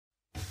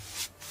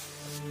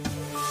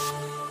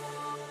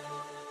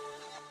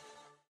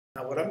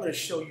what I'm going to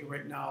show you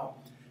right now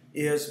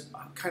is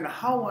kind of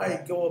how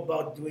I go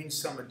about doing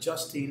some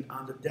adjusting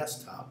on the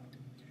desktop.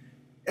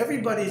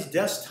 Everybody's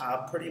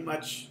desktop, pretty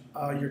much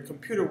your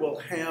computer will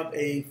have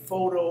a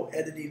photo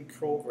editing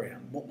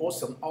program.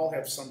 Most of them all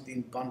have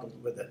something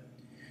bundled with it.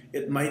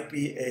 It might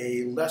be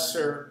a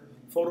lesser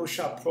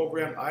Photoshop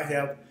program. I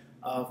have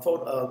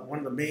one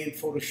of the main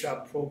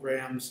Photoshop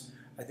programs.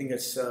 I think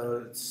it's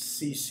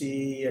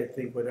CC, I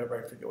think,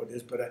 whatever, I forget what it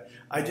is, but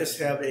I just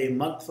have a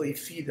monthly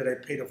fee that I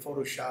pay to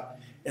Photoshop,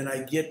 and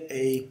I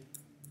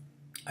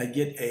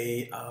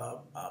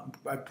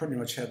pretty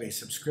much have a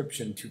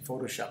subscription to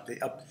Photoshop.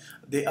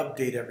 They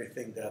update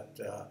everything that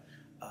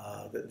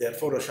that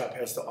Photoshop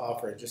has to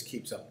offer. It just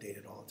keeps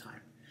updated all the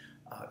time.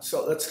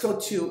 So let's go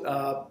to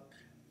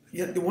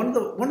one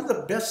of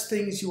the best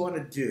things you want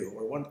to do,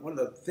 or one of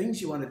the things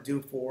you want to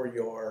do for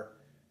your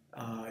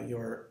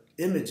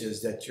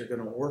images that you're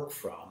going to work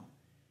from,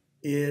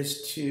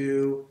 is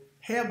to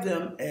have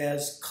them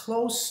as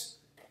close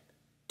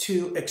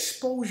to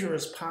exposure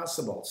as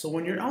possible. So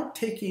when you're out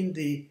taking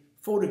the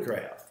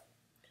photograph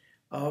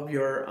of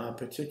your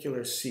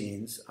particular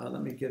scenes,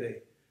 let me get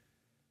a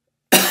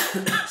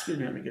excuse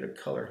me, let me get a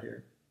color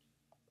here.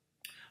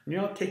 When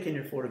you're out taking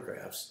your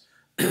photographs,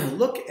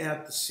 look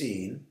at the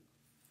scene.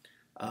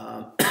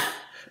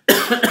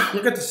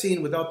 Look at the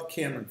scene without the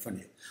camera in front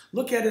of you.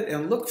 Look at it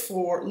and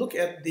look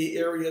at the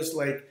areas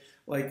like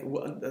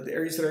the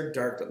areas that are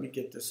dark. Let me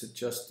get this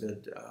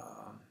adjusted.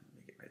 Let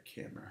me get my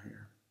camera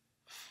here.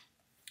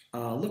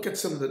 Look at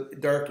some of the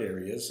dark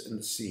areas in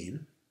the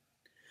scene,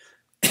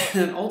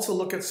 and also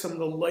look at some of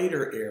the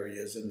lighter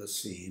areas in the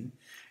scene,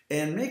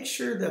 and make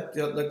sure that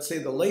let's say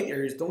the light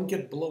areas don't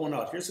get blown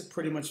out. Here's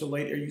pretty much a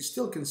light area. You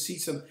still can see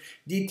some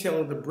detail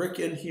of the brick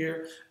in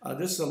here.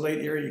 This is a light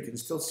area. You can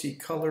still see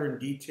color and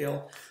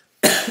detail.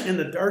 In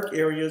the dark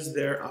areas,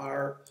 there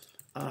are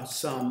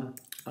some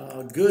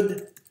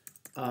good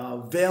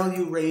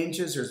value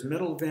ranges. There's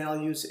middle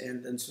values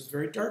and some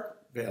very dark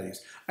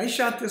values. I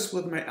shot this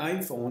with my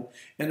iPhone,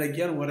 and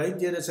again, what I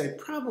did is I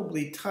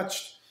probably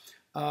touched,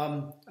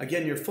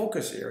 again, your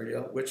focus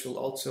area, which will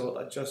also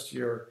adjust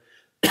your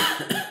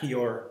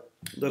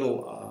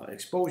little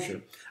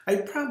exposure. I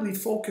probably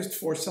focused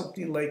for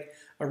something like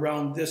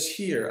around this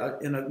here,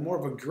 in a more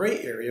of a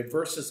gray area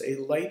versus a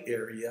light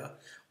area,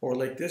 or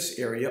like this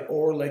area,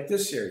 or like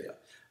this area.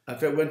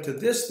 If I went to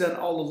this, then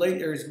all the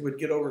light areas would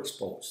get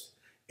overexposed.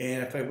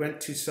 And if I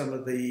went to some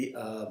of the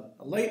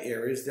light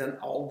areas, then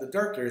all the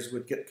dark areas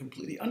would get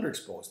completely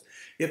underexposed.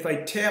 If I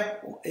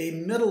tap a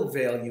middle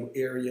value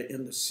area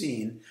in the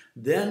scene,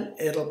 then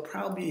it'll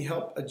probably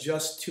help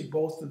adjust to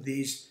both of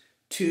these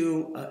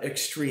two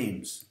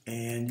extremes,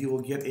 and you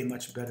will get a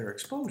much better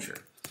exposure.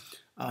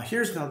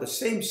 Here's now the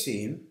same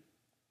scene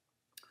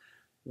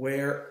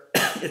where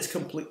it's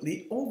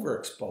completely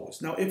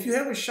overexposed. Now, if you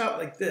have a shot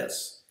like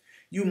this,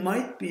 you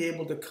might be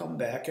able to come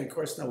back, and of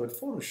course now with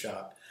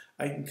Photoshop,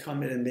 I can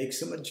come in and make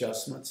some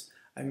adjustments.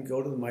 I can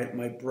go to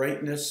my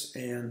brightness,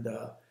 and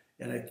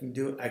I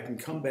can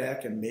come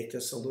back and make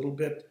this a little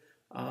bit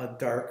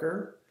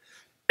darker.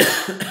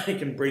 I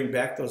can bring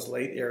back those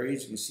light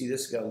areas. You can see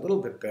this got a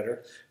little bit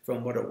better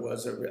from what it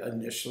was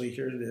initially.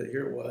 Here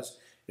it was.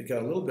 It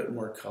got a little bit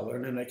more color,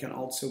 and then I can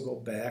also go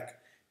back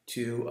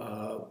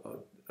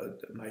to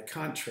my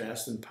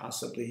contrast and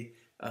possibly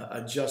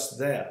adjust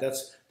that.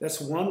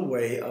 That's one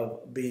way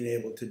of being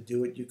able to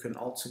do it. You can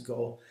also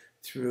go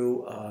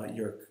through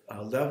your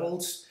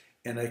levels,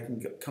 and I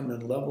can come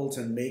in levels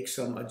and make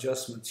some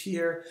adjustments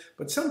here.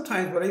 But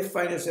sometimes what I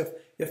find is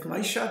if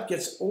my shot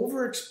gets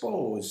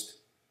overexposed,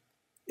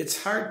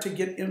 it's hard to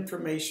get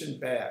information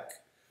back.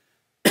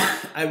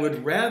 I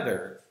would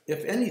rather,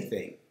 if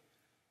anything,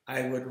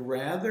 I would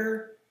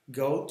rather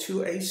go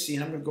to a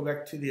scene. I'm going to go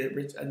back to the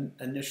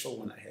initial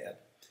one I had.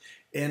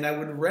 And I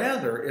would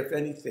rather, if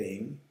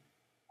anything,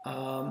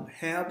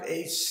 have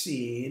a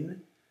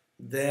scene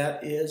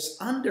that is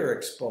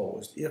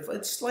underexposed. If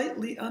it's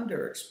slightly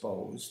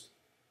underexposed,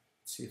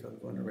 let's see if I'm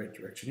going the right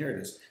direction. Here it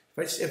is.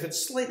 If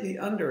it's slightly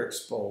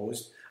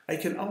underexposed, I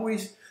can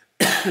always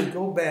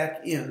go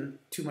back in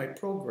to my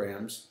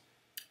programs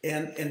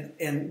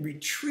and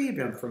retrieve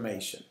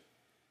information.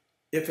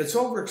 If it's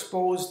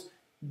overexposed,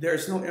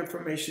 there's no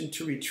information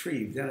to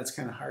retrieve. Then it's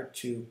kind of hard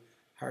to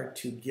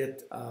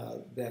get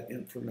that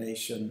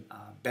information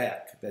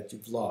back that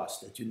you've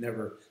lost, that you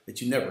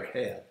never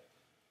had.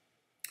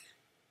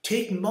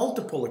 Take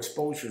multiple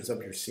exposures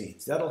of your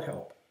scenes. That'll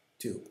help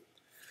too.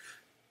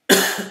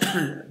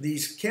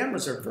 These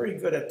cameras are very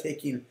good at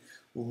taking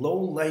low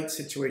light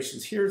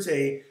situations. Here's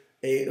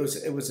it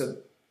was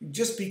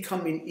just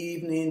becoming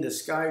evening. The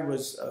sky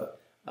was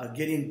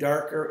getting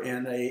darker,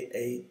 and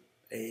a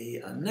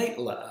night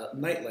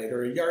light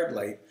or a yard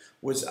light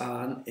was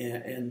on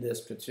in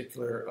this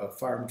particular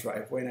farm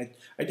driveway. And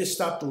I just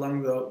stopped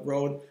along the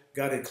road,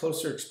 got a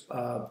closer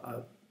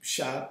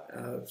shot,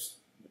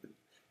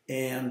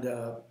 and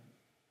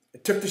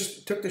took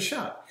the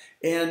shot.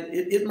 And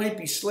it might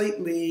be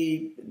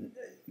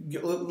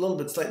a little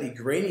bit slightly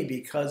grainy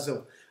because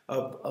of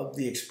of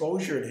the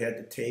exposure it had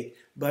to take,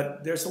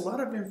 but there's a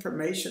lot of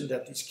information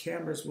that these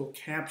cameras will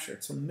capture.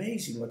 It's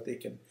amazing what they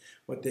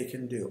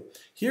can do.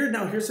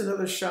 Here's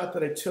another shot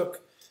that I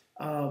took.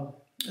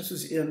 This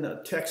was in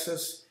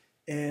Texas,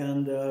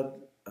 and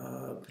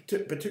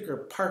particular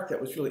park that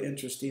was really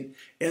interesting.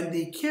 And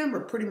the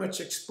camera pretty much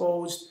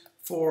exposed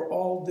for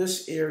all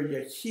this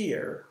area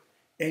here.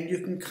 And you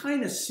can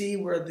kind of see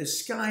where the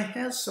sky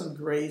has some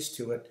grays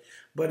to it,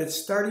 but it's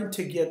starting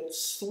to get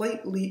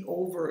slightly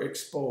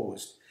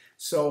overexposed.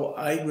 So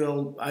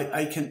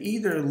I can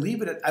either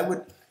leave it at,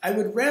 I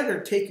would rather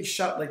take a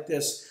shot like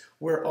this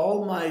where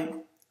all my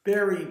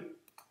very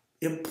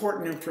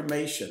important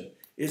information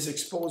is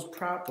exposed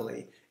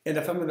properly. And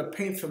if I'm going to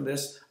paint from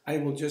this, I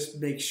will just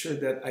make sure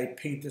that I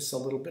paint this a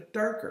little bit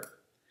darker.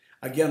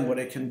 Again, what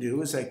I can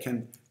do is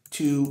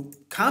to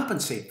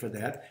compensate for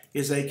that,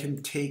 is I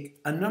can take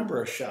a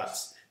number of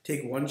shots.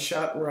 Take one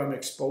shot where I'm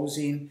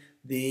exposing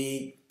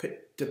the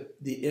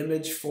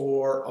image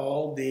for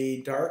all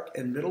the dark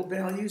and middle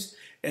values,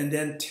 and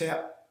then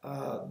tap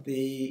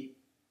the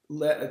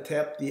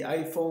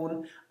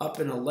iPhone up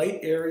in a light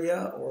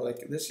area, or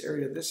like this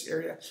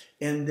area,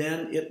 and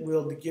then it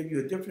will give you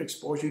a different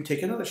exposure. You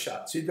take another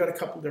shot. So you've got a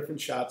couple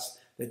different shots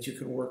that you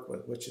can work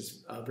with, which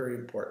is very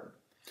important.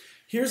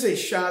 Here's a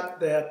shot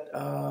that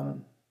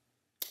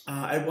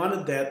I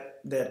wanted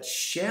that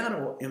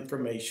shadow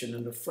information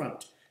in the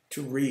front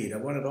to read. I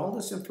wanted all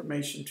this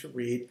information to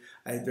read.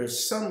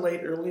 There's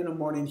sunlight early in the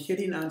morning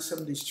hitting on some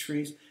of these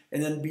trees,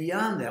 and then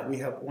beyond that we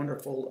have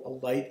wonderful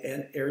light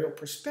and aerial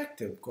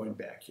perspective going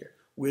back here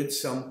with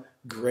some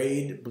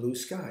grayed blue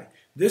sky.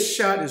 This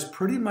shot is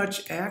pretty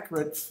much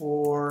accurate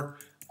for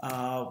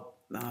the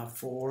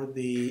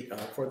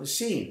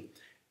scene.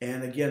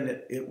 And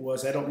again, it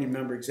was, I don't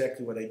remember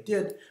exactly what I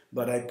did,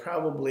 but I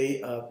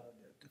probably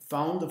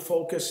found the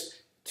focus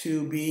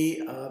to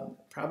be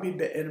probably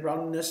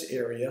around this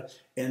area,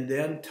 and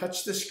then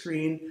touch the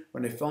screen.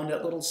 When I found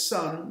that little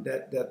sun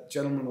that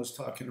gentleman was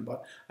talking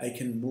about, I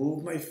can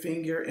move my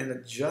finger and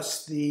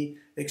adjust the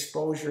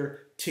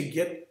exposure to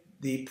get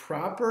the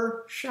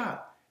proper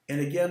shot. And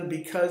again,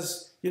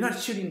 because you're not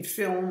shooting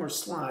film or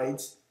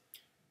slides,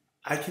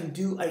 I can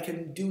do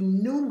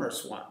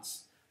numerous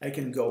ones. I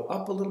can go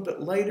up a little bit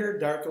lighter,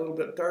 dark a little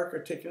bit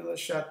darker, take another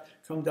shot,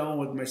 come down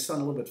with my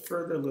sun a little bit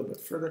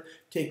further,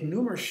 take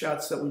numerous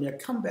shots so that when I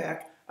come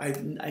back,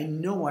 I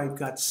know I've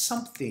got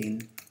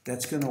something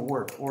that's going to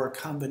work, or a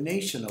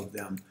combination of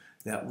them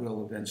that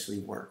will eventually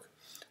work.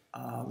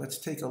 Let's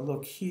take a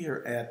look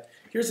here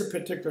here's a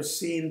particular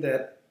scene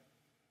that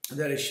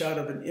I shot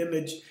of an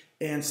image,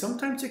 and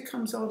sometimes it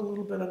comes out a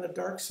little bit on the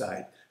dark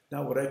side.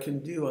 Now what I can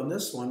do on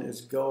this one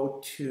is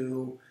go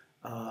to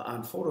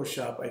on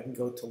Photoshop, I can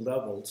go to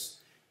levels,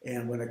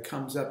 and when it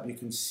comes up, you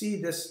can see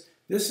this.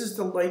 This is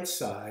the light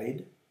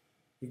side.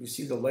 You can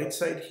see the light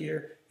side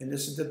here, and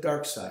this is the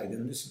dark side.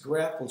 And this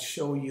graph will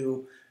show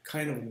you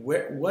kind of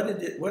what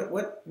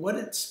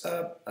it's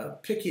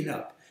picking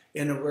up,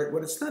 and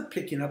what it's not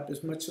picking up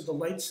is much of the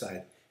light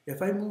side.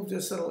 If I move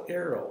this little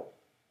arrow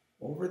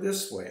over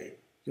this way,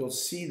 you'll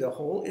see the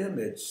whole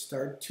image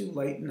start to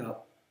lighten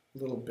up a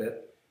little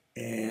bit.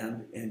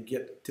 And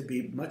get to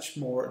be much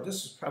more,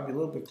 this is probably a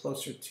little bit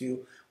closer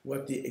to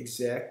what the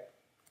exact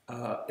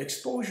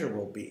exposure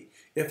will be.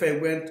 If I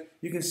went,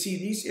 you can see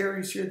these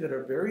areas here that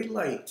are very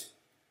light.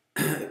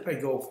 If I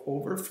go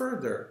over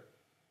further,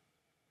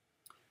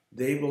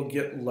 they will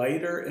get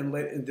lighter and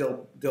light, and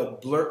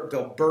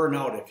they'll burn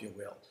out, if you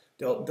will.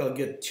 They'll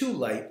get too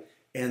light,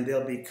 and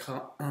they'll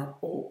become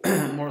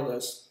more or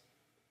less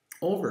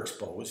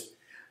overexposed.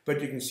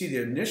 But you can see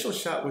the initial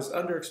shot was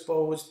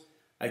underexposed.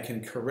 I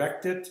can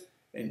correct it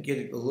and get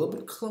it a little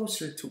bit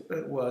closer to what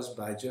it was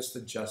by just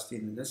adjusting.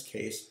 In this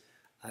case,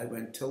 I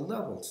went to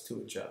levels to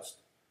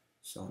adjust.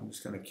 So I'm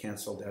just going to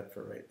cancel that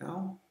for right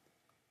now.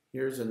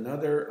 Here's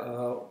another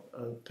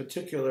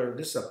particular,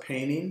 this is a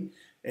painting.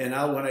 And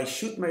when I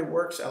shoot my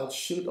works, I'll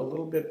shoot a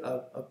little bit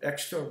of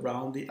extra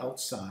around the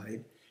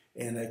outside.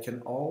 And I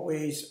can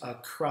always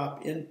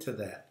crop into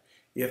that.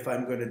 If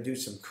I'm going to do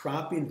some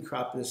cropping,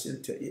 crop this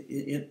into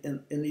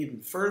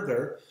even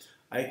further,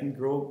 I can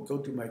go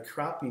to my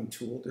cropping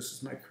tool. This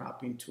is my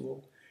cropping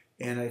tool.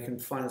 And I can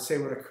say I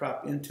want to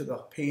crop into the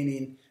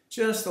painting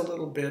just a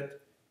little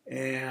bit.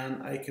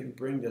 And I can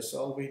bring this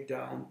all the way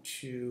down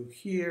to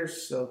here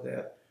so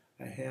that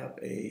I have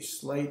a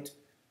slight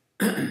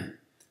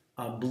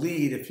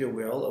bleed, if you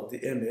will, of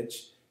the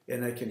image.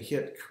 And I can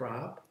hit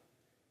crop.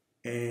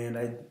 And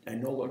I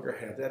no longer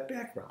have that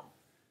background.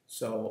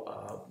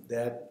 So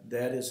that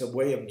is a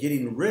way of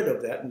getting rid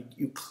of that. And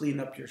you clean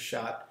up your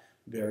shot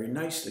very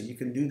nicely. You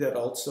can do that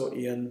also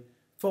in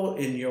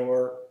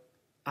your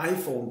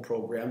iPhone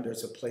program.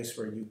 There's a place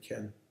where you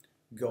can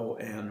go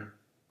and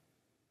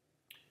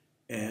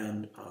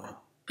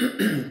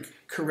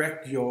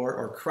correct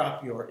or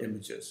crop your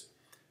images.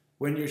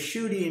 When you're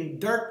shooting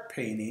dark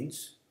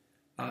paintings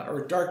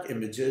or dark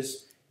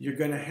images, you're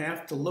going to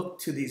have to look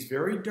to these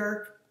very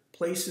dark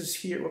places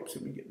here. Whoops,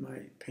 let me get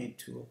my paint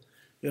tool.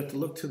 You have to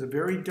look to the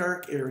very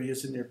dark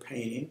areas in your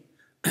painting.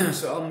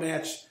 So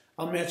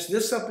I'll match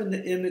this up in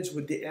the image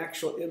with the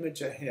actual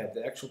image I have,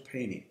 the actual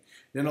painting.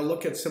 Then I'll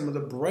look at some of the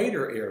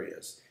brighter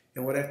areas.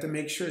 And what I have to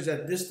make sure is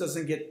that this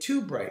doesn't get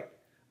too bright.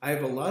 I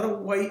have a lot of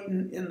white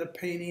in the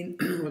painting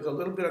with a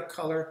little bit of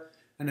color,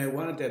 and I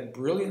wanted that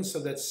brilliance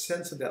of that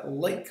sense of that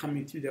light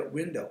coming through that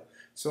window.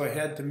 So I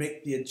had to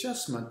make the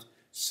adjustment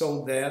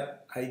so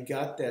that I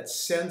got that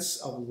sense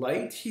of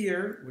light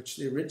here, which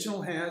the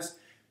original has,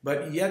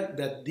 but yet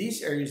that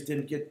these areas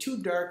didn't get too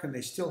dark and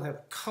they still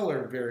have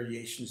color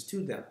variations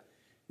to them.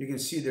 You can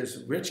see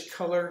there's rich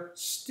color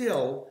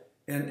still,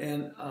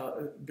 and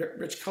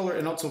rich color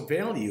and also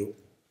value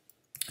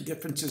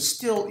differences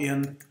still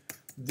in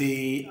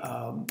the,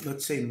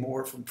 let's say,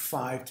 more from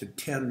 5 to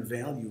 10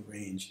 value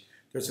range.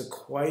 There's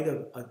quite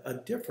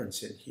a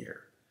difference in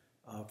here,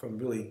 from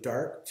really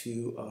dark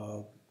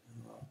to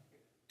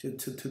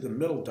the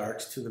middle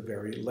darks to the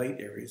very light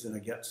areas. And I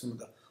get some of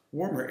the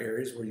warmer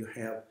areas where you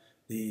have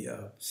the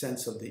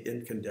sense of the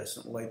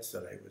incandescent lights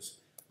that I was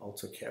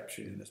also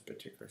capturing in this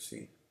particular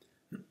scene.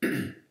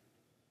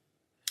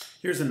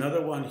 Here's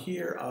another one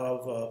here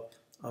of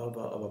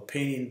a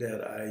painting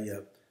that I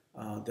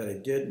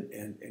did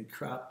and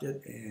cropped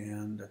it.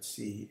 And let's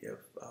see if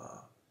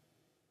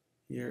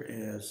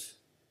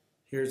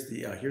here's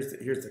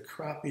the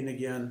cropping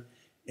again.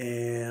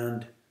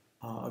 And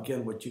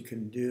again, what you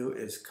can do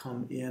is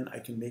come in. I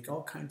can make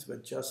all kinds of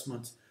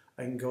adjustments.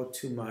 I can go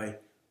to my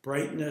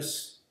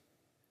brightness,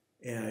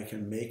 and I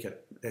can make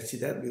it. See,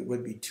 that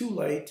would be too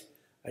light.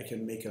 I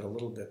can make it a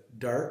little bit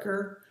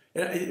darker.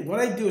 And what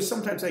I do is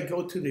sometimes I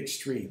go to the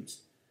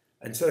extremes.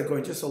 Instead of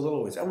going just a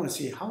little ways, I want to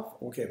see how,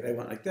 okay, if I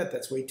went like that,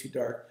 that's way too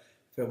dark.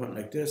 If I went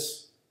like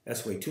this,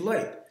 that's way too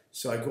light.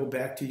 So I go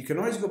back to, you can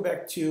always go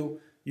back to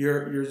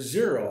your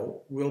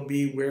zero will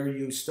be where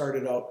you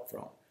started out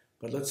from.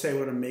 But let's say I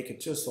want to make it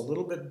just a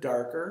little bit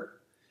darker,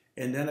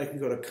 and then I can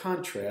go to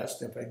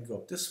contrast. If I can go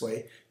up this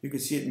way, you can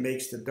see it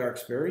makes the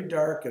darks very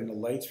dark and the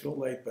lights real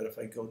light. But if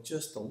I go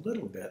just a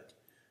little bit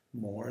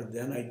more,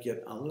 then I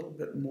get a little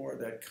bit more of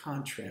that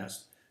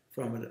contrast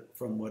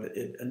from what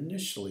it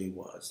initially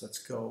was. Let's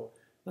go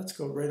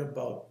right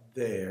about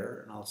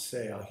there, and I'll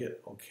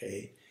hit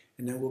OK,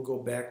 and then we'll go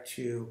back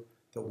to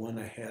the one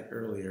I had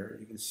earlier.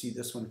 You can see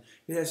this one,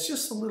 it has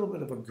just a little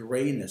bit of a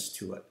grayness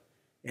to it,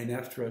 and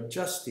after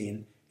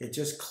adjusting, it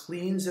just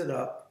cleans it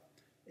up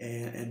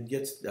and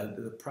gets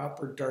the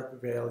proper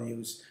dark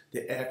values,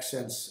 the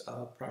accents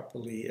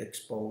properly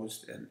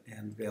exposed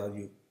and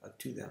value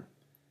to them.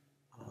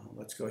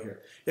 Let's go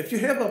here. If you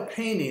have a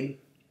painting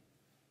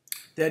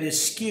that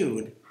is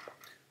skewed,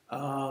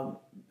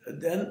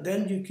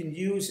 then you can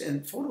use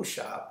in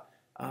Photoshop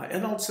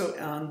and also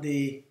on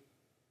the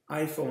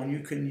iPhone, you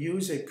can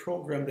use a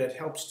program that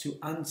helps to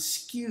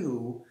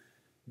unskew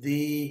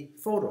the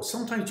photo.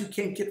 Sometimes you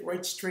can't get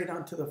right straight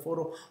onto the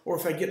photo, or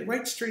if I get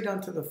right straight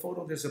onto the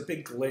photo, there's a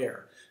big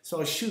glare. So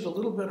I'll shoot a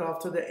little bit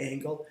off to the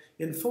angle.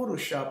 In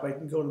Photoshop, I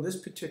can go to this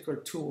particular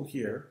tool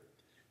here,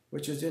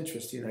 which is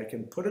interesting. I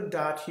can put a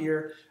dot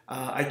here.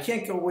 I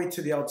can't go way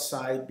to the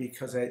outside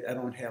because I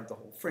don't have the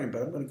whole frame,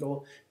 but I'm going to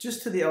go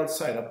just to the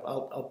outside.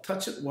 I'll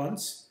touch it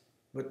once.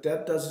 What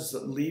that does is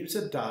it leaves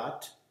a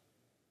dot.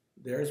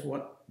 There's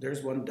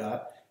one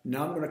dot.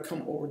 Now I'm going to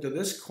come over to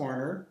this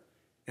corner,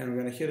 and I'm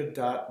going to hit a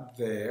dot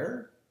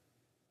there.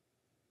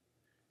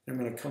 I'm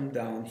going to come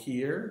down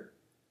here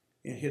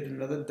and hit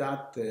another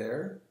dot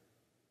there.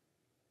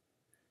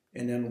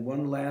 And then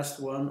one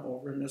last one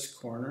over in this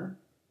corner.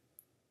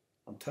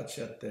 I'll touch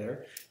that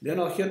there. Then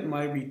I'll hit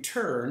my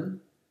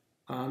return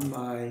on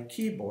my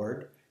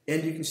keyboard,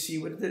 and you can see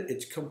what it did.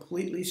 It's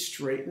completely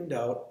straightened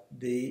out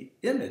the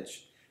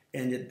image,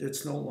 and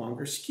it's no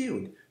longer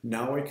skewed.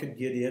 Now I could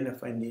get in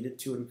if I needed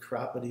to and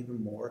crop it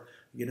even more,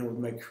 with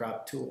my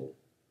crop tool.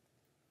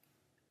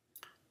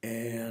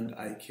 And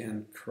I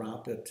can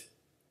crop it.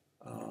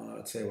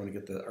 Let's say I want to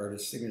get the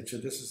artist's signature.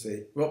 This is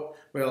a,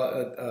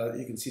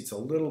 you can see it's a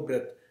little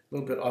bit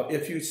off.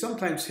 If you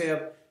sometimes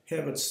have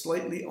it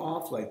slightly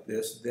off like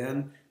this,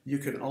 then you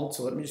can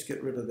also, let me just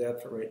get rid of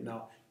that for right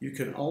now. You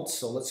can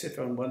also, let's say if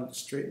I wanted to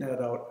straighten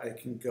that out, I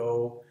can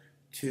go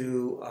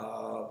to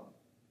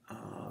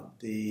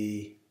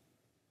the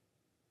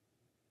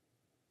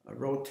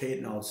rotate,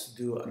 and I'll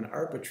do an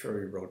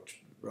arbitrary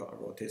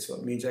rotate. So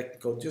it means I can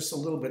go just a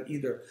little bit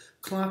either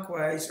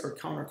clockwise or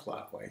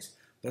counterclockwise.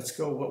 Let's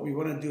go, what we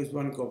want to do is we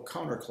want to go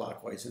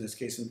counterclockwise in this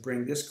case and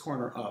bring this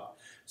corner up.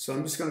 So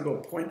I'm just going to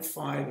go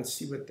 0.5 and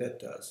see what that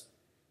does.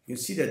 You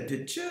can see that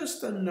did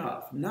just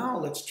enough. Now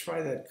let's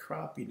try that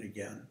cropping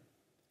again.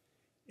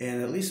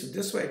 And at least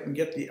this way I can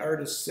get the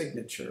artist's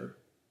signature.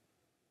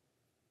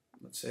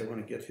 Let's say I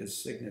want to get his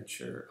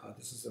signature.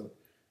 This is a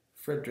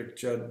Frederick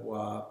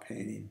Judbois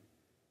painting.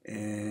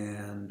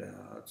 And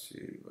let's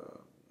see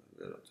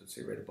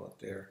right about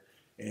there.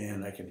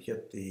 And I can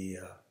hit the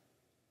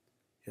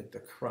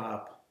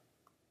crop.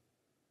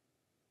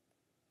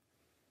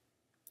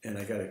 And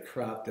I got it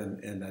cropped,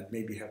 and I'd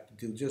maybe have to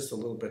do just a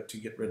little bit to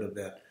get rid of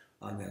that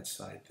on that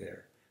side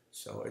there.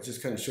 So it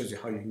just kind of shows you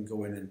how you can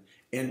go in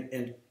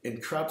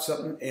and crop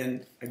something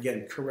and,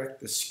 again, correct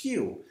the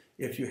skew.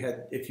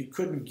 if you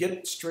couldn't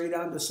get straight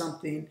onto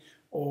something,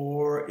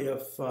 or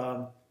if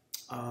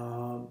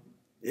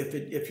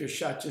your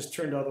shot just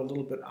turned out a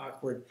little bit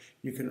awkward,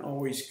 you can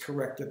always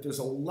correct it. There's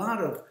a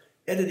lot of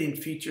editing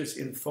features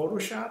in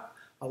Photoshop.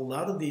 A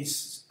lot of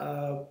these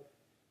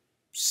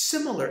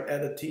similar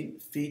editing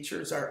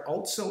features are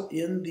also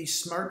in the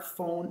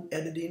smartphone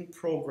editing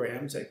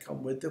programs that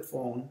come with the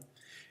phone.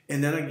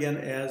 And then again,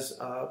 as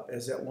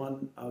that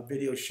one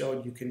video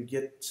showed, you can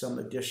get some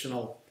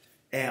additional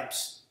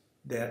apps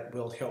that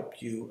will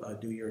help you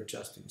do your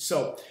adjusting.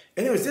 So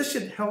anyways, this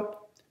should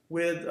help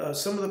with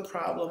some of the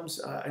problems.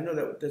 I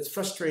know that's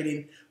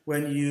frustrating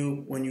when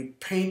you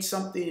paint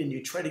something and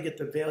you try to get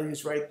the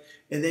values right,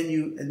 and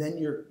then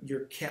your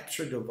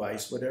capture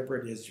device, whatever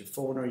it is, your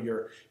phone or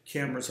your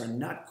cameras, are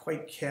not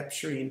quite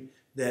capturing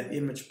that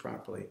image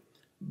properly.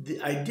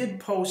 I did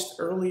post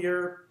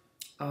earlier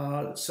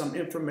some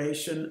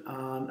information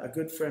on a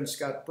good friend,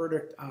 Scott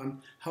Burdick,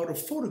 on how to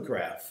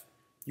photograph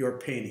your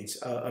paintings,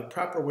 a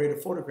proper way to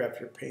photograph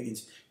your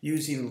paintings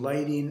using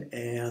lighting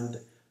and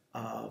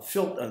a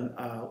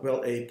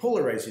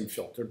polarizing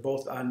filter,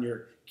 both on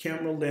your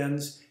camera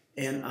lens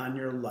and on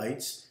your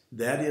lights.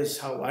 That is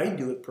how I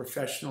do it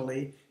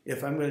professionally.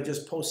 If I'm going to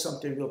just post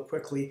something real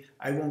quickly,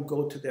 I won't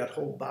go to that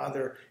whole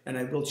bother, and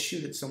I will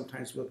shoot it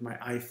sometimes with my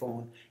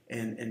iPhone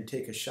and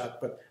take a shot.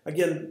 But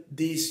again,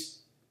 these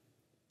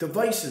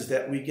devices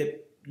that we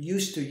get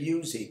used to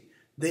using,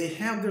 they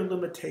have their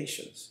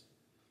limitations.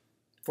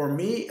 For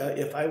me,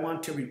 if I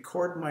want to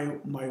record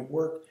my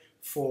work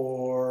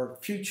for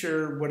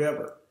future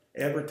whatever,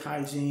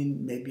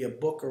 advertising, maybe a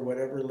book or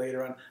whatever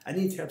later on, I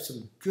need to have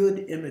some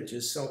good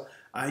images. So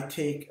I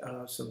take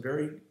some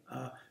very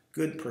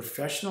good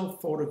professional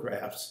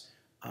photographs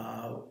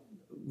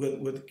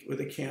with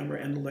a camera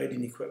and the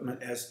lighting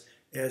equipment, as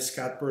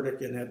Scott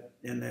Burdick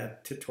in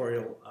that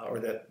tutorial or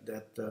that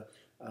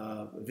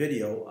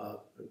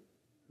video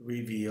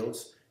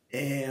reveals.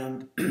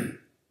 And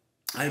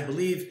I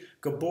believe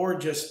Gabor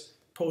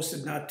just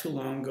posted not too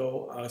long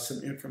ago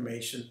some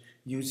information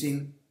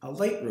using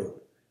Lightroom.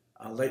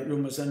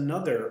 Lightroom is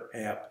another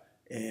app,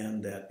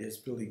 and that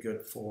is really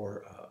good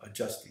for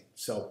adjusting.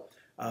 So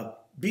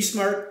be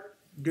smart,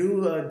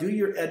 do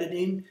your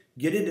editing,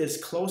 get it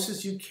as close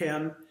as you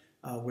can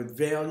with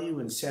value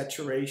and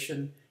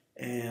saturation,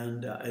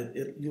 and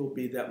you'll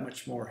be that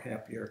much more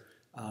happier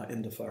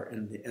in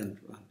the end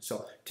run.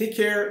 So take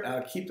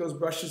care, keep those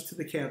brushes to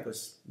the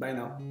canvas. Bye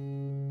now.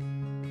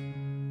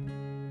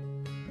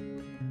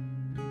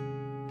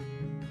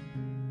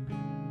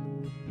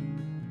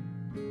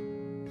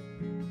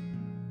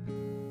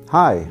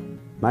 Hi,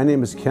 my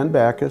name is Kenn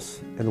Backus,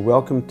 and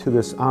welcome to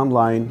this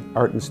online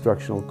art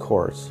instructional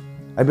course.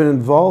 I've been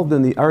involved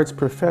in the arts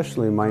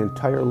professionally my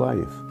entire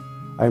life.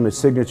 I am a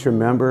signature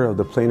member of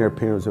the Plein Air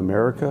Painters of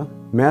America,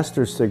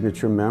 master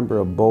signature member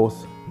of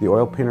both the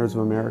Oil Painters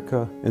of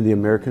America and the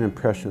American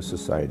Impressionist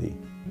Society.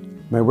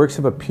 My works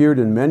have appeared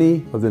in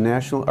many of the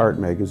national art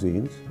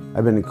magazines.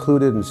 I've been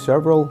included in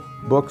several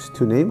books,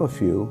 to name a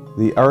few: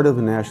 The Art of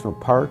the National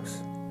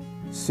Parks,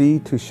 Sea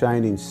to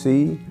Shining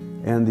Sea,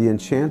 and The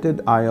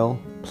Enchanted Isle,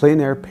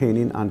 Plein Air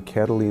Painting on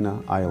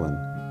Catalina Island.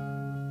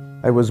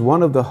 I was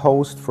one of the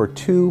hosts for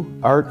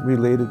 2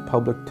 art-related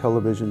public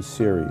television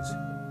series: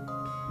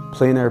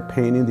 Plein Air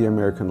Painting the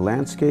American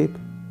Landscape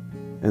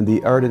and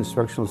the art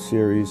instructional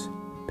series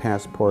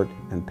Passport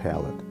and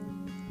Palette.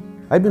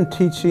 I've been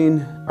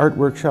teaching art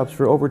workshops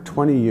for over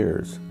 20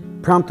 years.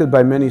 Prompted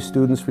by many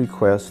students'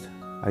 requests,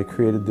 I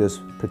created this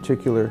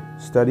particular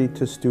Study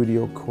to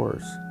Studio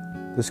course.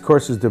 This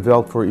course is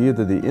developed for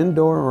either the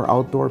indoor or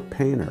outdoor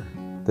painter.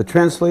 The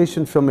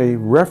translation from a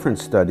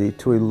reference study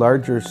to a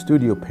larger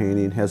studio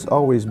painting has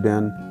always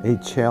been a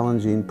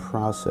challenging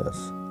process.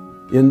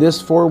 In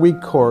this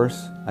 4-week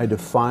course, I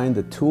define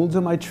the tools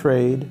of my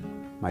trade,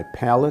 my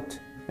palette,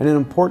 and an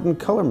important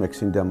color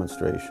mixing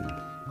demonstration.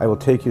 I will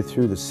take you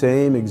through the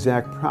same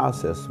exact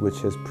process which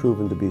has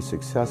proven to be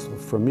successful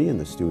for me in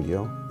the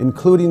studio,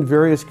 including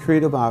various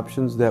creative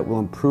options that will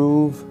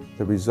improve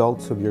the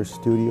results of your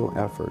studio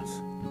efforts.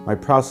 My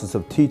process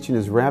of teaching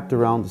is wrapped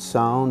around the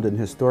sound and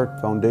historic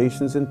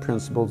foundations and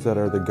principles that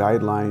are the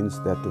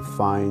guidelines that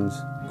defines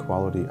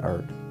quality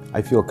art.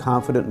 I feel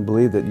confident and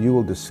believe that you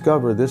will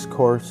discover this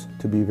course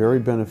to be very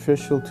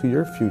beneficial to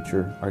your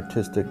future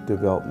artistic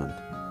development.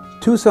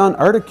 Tucson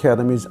Art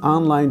Academy's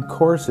online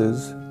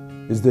courses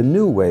is the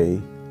new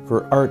way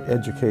for art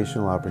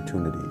educational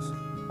opportunities.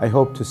 I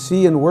hope to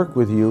see and work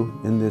with you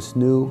in this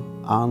new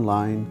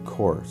online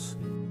course.